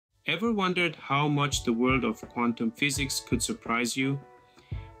Ever wondered how much the world of quantum physics could surprise you?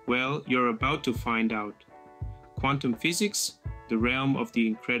 Well, you're about to find out. Quantum physics, the realm of the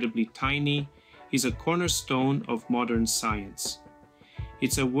incredibly tiny, is a cornerstone of modern science.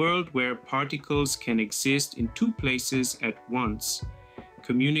 It's a world where particles can exist in two places at once,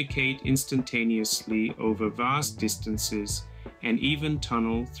 communicate instantaneously over vast distances, and even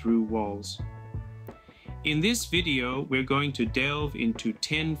tunnel through walls. In this video, we're going to delve into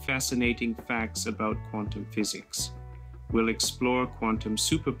 10 fascinating facts about quantum physics. We'll explore quantum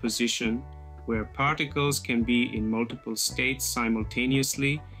superposition, where particles can be in multiple states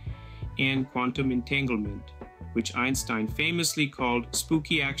simultaneously, and quantum entanglement, which Einstein famously called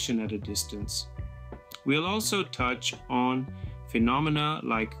spooky action at a distance. We'll also touch on phenomena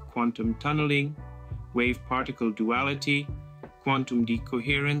like quantum tunneling, wave-particle duality, quantum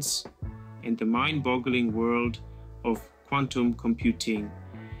decoherence, and the mind-boggling world of quantum computing.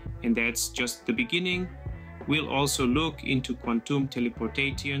 And that's just the beginning. We'll also look into quantum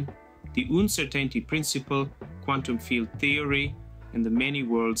teleportation, the uncertainty principle, quantum field theory, and the many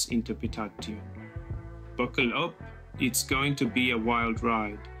worlds interpretation. Buckle up, it's going to be a wild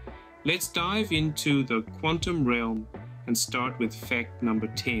ride. Let's dive into the quantum realm and start with fact number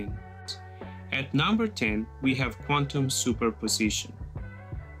 10. At number 10, we have quantum superposition.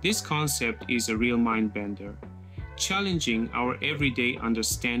 This concept is a real mind-bender, challenging our everyday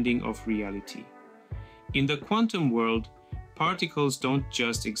understanding of reality. In the quantum world, particles don't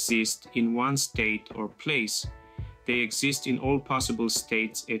just exist in one state or place, they exist in all possible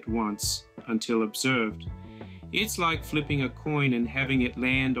states at once, until observed. It's like flipping a coin and having it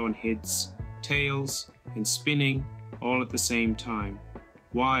land on heads, tails, and spinning all at the same time.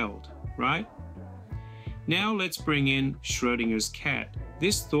 Wild, right? Now let's bring in Schrödinger's cat.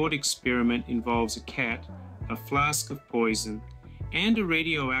 This thought experiment involves a cat, a flask of poison, and a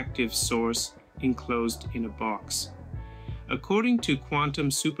radioactive source enclosed in a box. According to quantum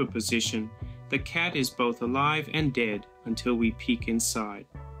superposition, the cat is both alive and dead until we peek inside.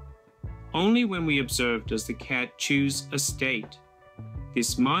 Only when we observe does the cat choose a state.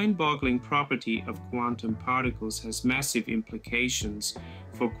 This mind-boggling property of quantum particles has massive implications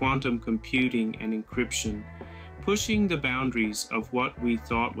for quantum computing and encryption, pushing the boundaries of what we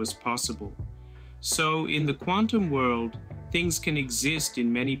thought was possible. So, in the quantum world, things can exist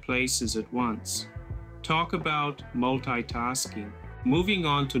in many places at once. Talk about multitasking. Moving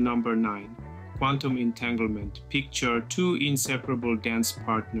on to number 9, quantum entanglement. Picture two inseparable dance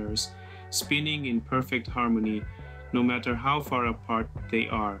partners spinning in perfect harmony, no matter how far apart they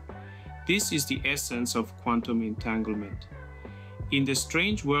are. This is the essence of quantum entanglement. In the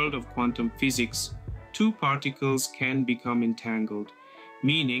strange world of quantum physics, two particles can become entangled,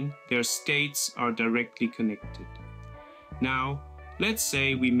 meaning their states are directly connected. Now, let's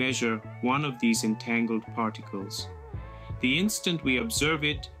say we measure one of these entangled particles. The instant we observe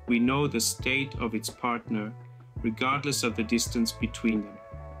it, we know the state of its partner, regardless of the distance between them.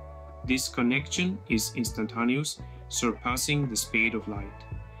 This connection is instantaneous, surpassing the speed of light.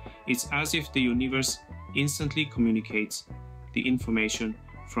 It's as if the universe instantly communicates the information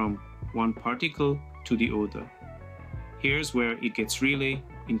from one particle to the other. Here's where it gets really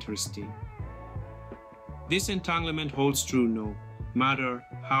interesting. This entanglement holds true no matter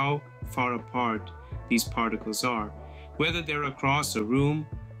how far apart these particles are. Whether they're across a room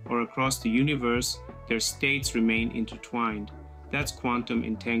or across the universe, their states remain intertwined. That's quantum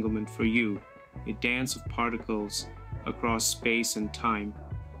entanglement for you, a dance of particles across space and time.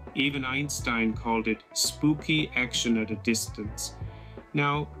 Even Einstein called it spooky action at a distance.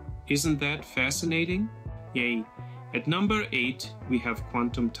 Now, isn't that fascinating? Yay. At number 8, we have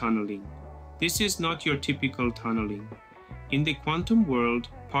quantum tunneling. This is not your typical tunneling. In the quantum world,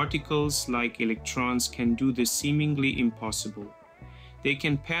 particles like electrons can do the seemingly impossible. They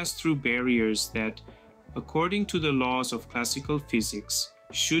can pass through barriers that, according to the laws of classical physics,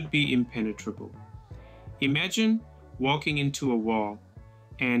 should be impenetrable. Imagine walking into a wall,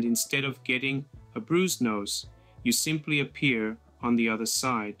 and instead of getting a bruised nose, you simply appear on the other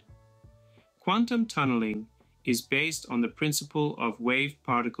side. Quantum tunneling is based on the principle of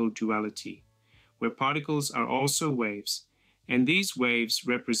wave-particle duality, where particles are also waves, and these waves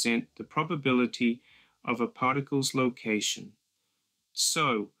represent the probability of a particle's location.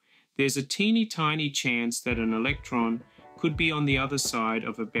 So, there's a teeny tiny chance that an electron could be on the other side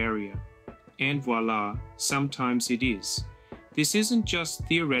of a barrier. And voila, sometimes it is. This isn't just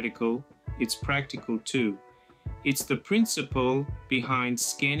theoretical, it's practical too. It's the principle behind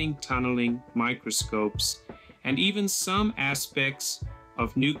scanning tunneling microscopes and even some aspects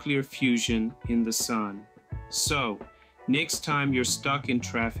of nuclear fusion in the sun. So, Next time you're stuck in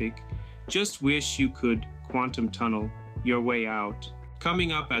traffic, just wish you could quantum tunnel your way out.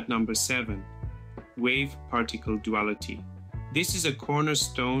 Coming up at number 7, wave-particle duality. This is a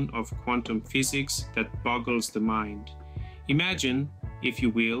cornerstone of quantum physics that boggles the mind. Imagine, if you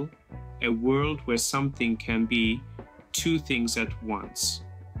will, a world where something can be two things at once.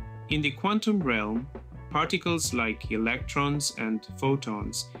 In the quantum realm, particles like electrons and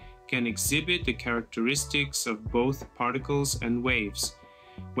photons can exhibit the characteristics of both particles and waves.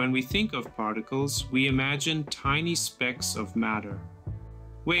 When we think of particles, we imagine tiny specks of matter.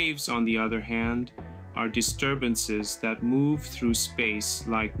 Waves, on the other hand, are disturbances that move through space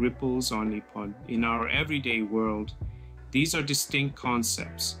like ripples in our everyday world. These are distinct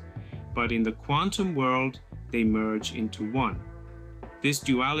concepts, but in the quantum world, they merge into one. This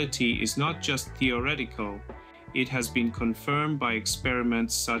duality is not just theoretical, it has been confirmed by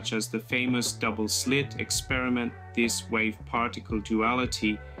experiments such as the famous double-slit experiment. This wave-particle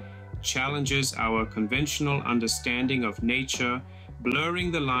duality challenges our conventional understanding of nature, blurring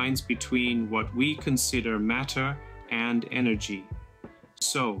the lines between what we consider matter and energy.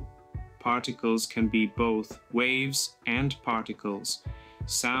 So, particles can be both waves and particles.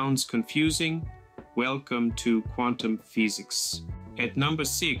 Sounds confusing? Welcome to quantum physics. At number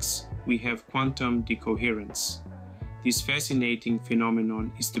 6, we have quantum decoherence. This fascinating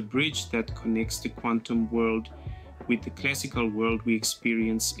phenomenon is the bridge that connects the quantum world with the classical world we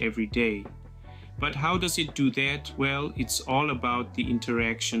experience every day. But how does it do that? Well, it's all about the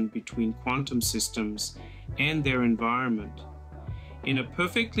interaction between quantum systems and their environment. In a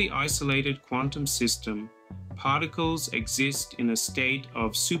perfectly isolated quantum system, particles exist in a state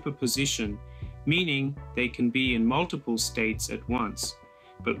of superposition, meaning they can be in multiple states at once.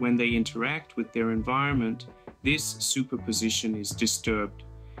 But when they interact with their environment, this superposition is disturbed.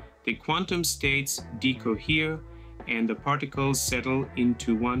 The quantum states decohere and the particles settle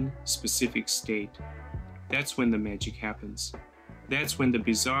into one specific state. That's when the magic happens. That's when the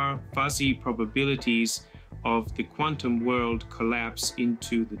bizarre, fuzzy probabilities of the quantum world collapse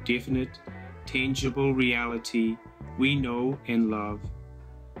into the definite, tangible reality we know and love.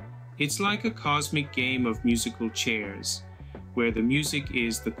 It's like a cosmic game of musical chairs, where the music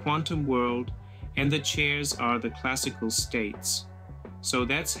is the quantum world and the chairs are the classical states. So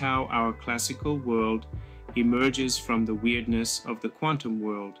that's how our classical world emerges from the weirdness of the quantum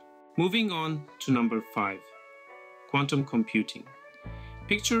world. Moving on to number 5, quantum computing.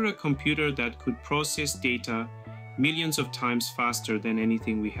 Picture a computer that could process data millions of times faster than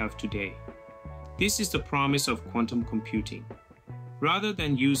anything we have today. This is the promise of quantum computing. Rather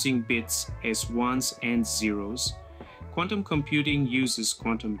than using bits as ones and zeros, quantum computing uses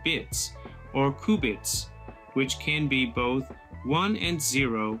quantum bits, or qubits, which can be both 1 and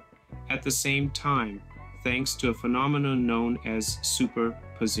 0 at the same time, thanks to a phenomenon known as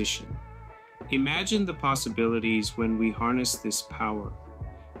superposition. Imagine the possibilities when we harness this power.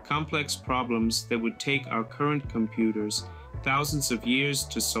 Complex problems that would take our current computers thousands of years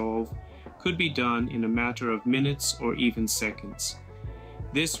to solve could be done in a matter of minutes or even seconds.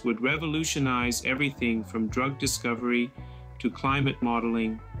 This would revolutionize everything from drug discovery to climate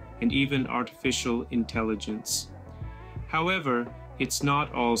modeling and even artificial intelligence. However, it's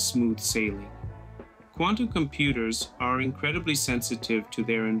not all smooth sailing. Quantum computers are incredibly sensitive to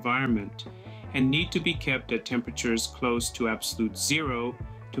their environment and need to be kept at temperatures close to absolute zero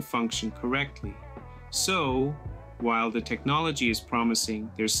to function correctly. So, while the technology is promising,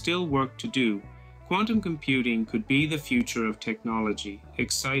 there's still work to do. Quantum computing could be the future of technology.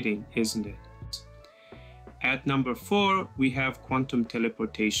 Exciting, isn't it? At number 4, we have quantum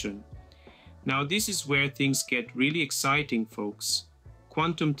teleportation. Now, this is where things get really exciting, folks.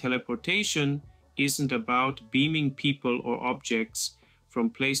 Quantum teleportation isn't about beaming people or objects from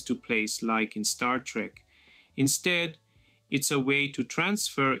place to place like in Star Trek. Instead, it's a way to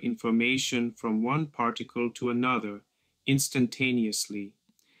transfer information from one particle to another instantaneously.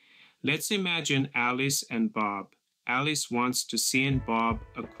 Let's imagine Alice and Bob. Alice wants to send Bob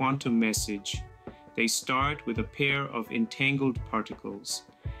a quantum message. They start with a pair of entangled particles.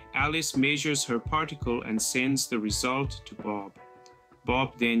 Alice measures her particle and sends the result to Bob.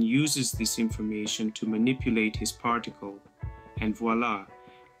 Bob then uses this information to manipulate his particle. And voila,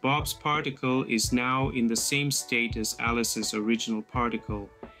 Bob's particle is now in the same state as Alice's original particle.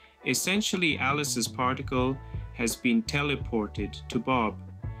 Essentially, Alice's particle has been teleported to Bob.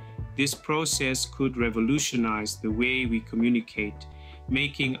 This process could revolutionize the way we communicate,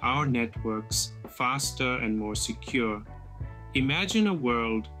 making our networks faster and more secure. Imagine a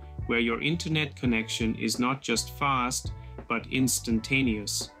world where your internet connection is not just fast, but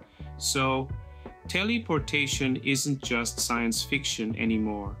instantaneous. So, Teleportation isn't just science fiction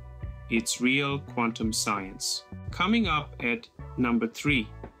anymore. It's real quantum science. Coming up at number 3,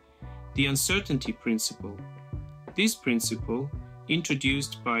 the uncertainty principle. This principle,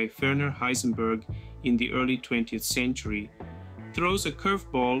 introduced by Werner Heisenberg in the early 20th century, throws a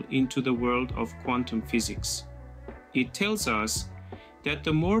curveball into the world of quantum physics. It tells us that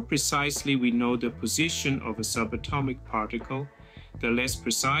the more precisely we know the position of a subatomic particle, the less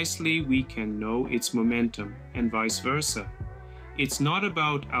precisely we can know its momentum, and vice versa. It's not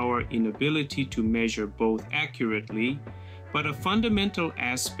about our inability to measure both accurately, but a fundamental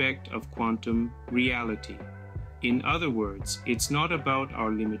aspect of quantum reality. In other words, it's not about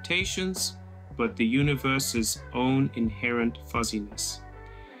our limitations, but the universe's own inherent fuzziness.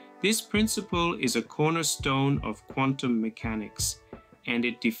 This principle is a cornerstone of quantum mechanics, and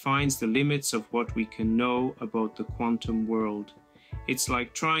it defines the limits of what we can know about the quantum world. It's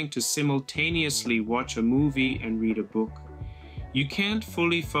like trying to simultaneously watch a movie and read a book. You can't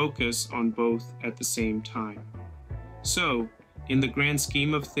fully focus on both at the same time. So, in the grand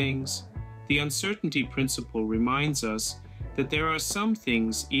scheme of things, the uncertainty principle reminds us that there are some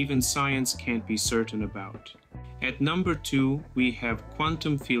things even science can't be certain about. At number 2, we have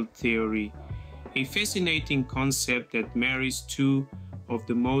quantum field theory, a fascinating concept that marries two of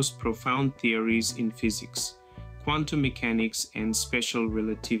the most profound theories in physics, quantum mechanics and special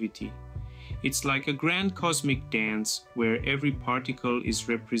relativity. It's like a grand cosmic dance where every particle is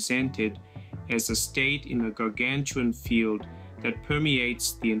represented as a state in a gargantuan field that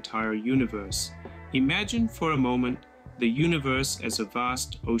permeates the entire universe. Imagine for a moment the universe as a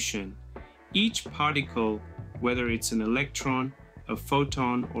vast ocean. Each particle, whether it's an electron, a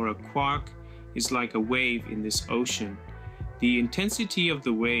photon, or a quark, is like a wave in this ocean. The intensity of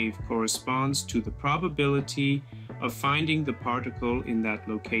the wave corresponds to the probability of finding the particle in that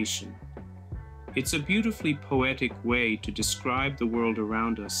location. It's a beautifully poetic way to describe the world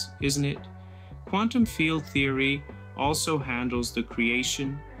around us, isn't it? Quantum field theory also handles the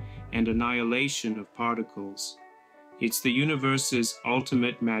creation and annihilation of particles. It's the universe's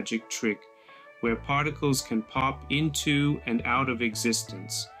ultimate magic trick, where particles can pop into and out of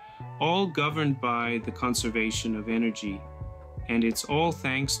existence, all governed by the conservation of energy. And it's all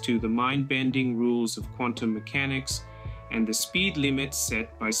thanks to the mind-bending rules of quantum mechanics and the speed limits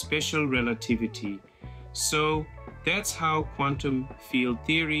set by special relativity. So that's how quantum field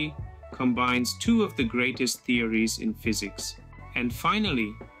theory combines two of the greatest theories in physics. And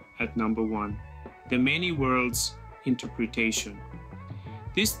finally, at number 1, the many worlds interpretation.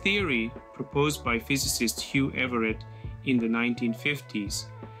 This theory, proposed by physicist Hugh Everett in the 1950s,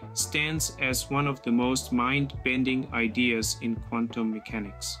 stands as one of the most mind-bending ideas in quantum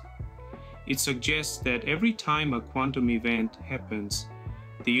mechanics. It suggests that every time a quantum event happens,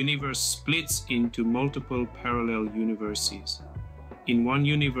 the universe splits into multiple parallel universes. In one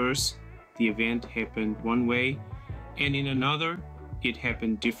universe, the event happened one way, and in another, it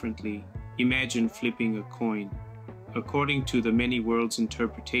happened differently. Imagine flipping a coin. According to the many worlds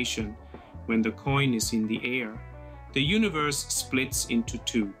interpretation, when the coin is in the air, the universe splits into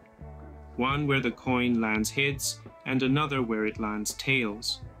two. One where the coin lands heads and another where it lands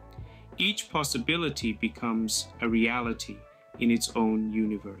tails. Each possibility becomes a reality in its own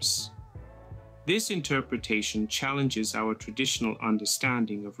universe. This interpretation challenges our traditional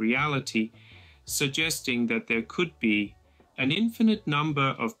understanding of reality, suggesting that there could be an infinite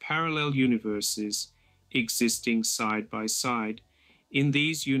number of parallel universes existing side by side. In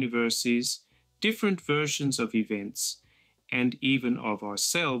these universes, different versions of events and even of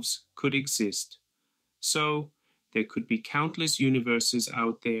ourselves could exist. So, there could be countless universes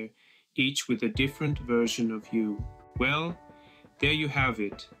out there, each with a different version of you. Well, there you have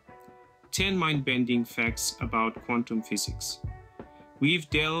it. 10 mind-bending facts about quantum physics. We've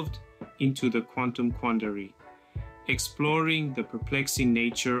delved into the quantum quandary, exploring the perplexing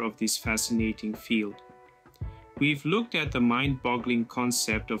nature of this fascinating field. We've looked at the mind-boggling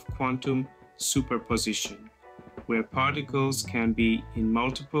concept of quantum superposition, where particles can be in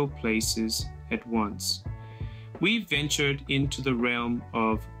multiple places at once. We've ventured into the realm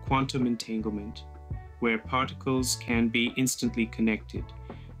of quantum entanglement, where particles can be instantly connected,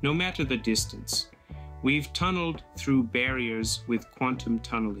 no matter the distance. We've tunneled through barriers with quantum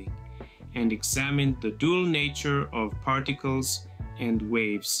tunneling and examined the dual nature of particles and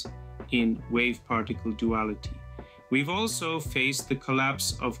waves in wave-particle duality. We've also faced the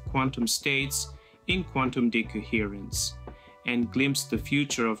collapse of quantum states in quantum decoherence and glimpsed the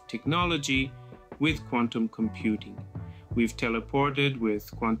future of technology with quantum computing. We've teleported with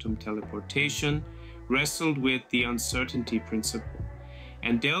quantum teleportation, wrestled with the uncertainty principle,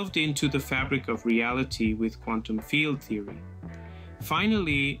 and delved into the fabric of reality with quantum field theory.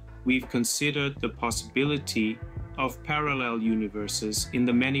 Finally, we've considered the possibility of parallel universes in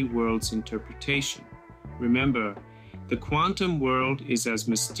the many worlds interpretation. Remember, the quantum world is as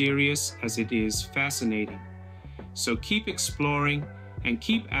mysterious as it is fascinating. So keep exploring and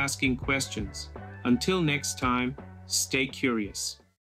keep asking questions. Until next time, stay curious.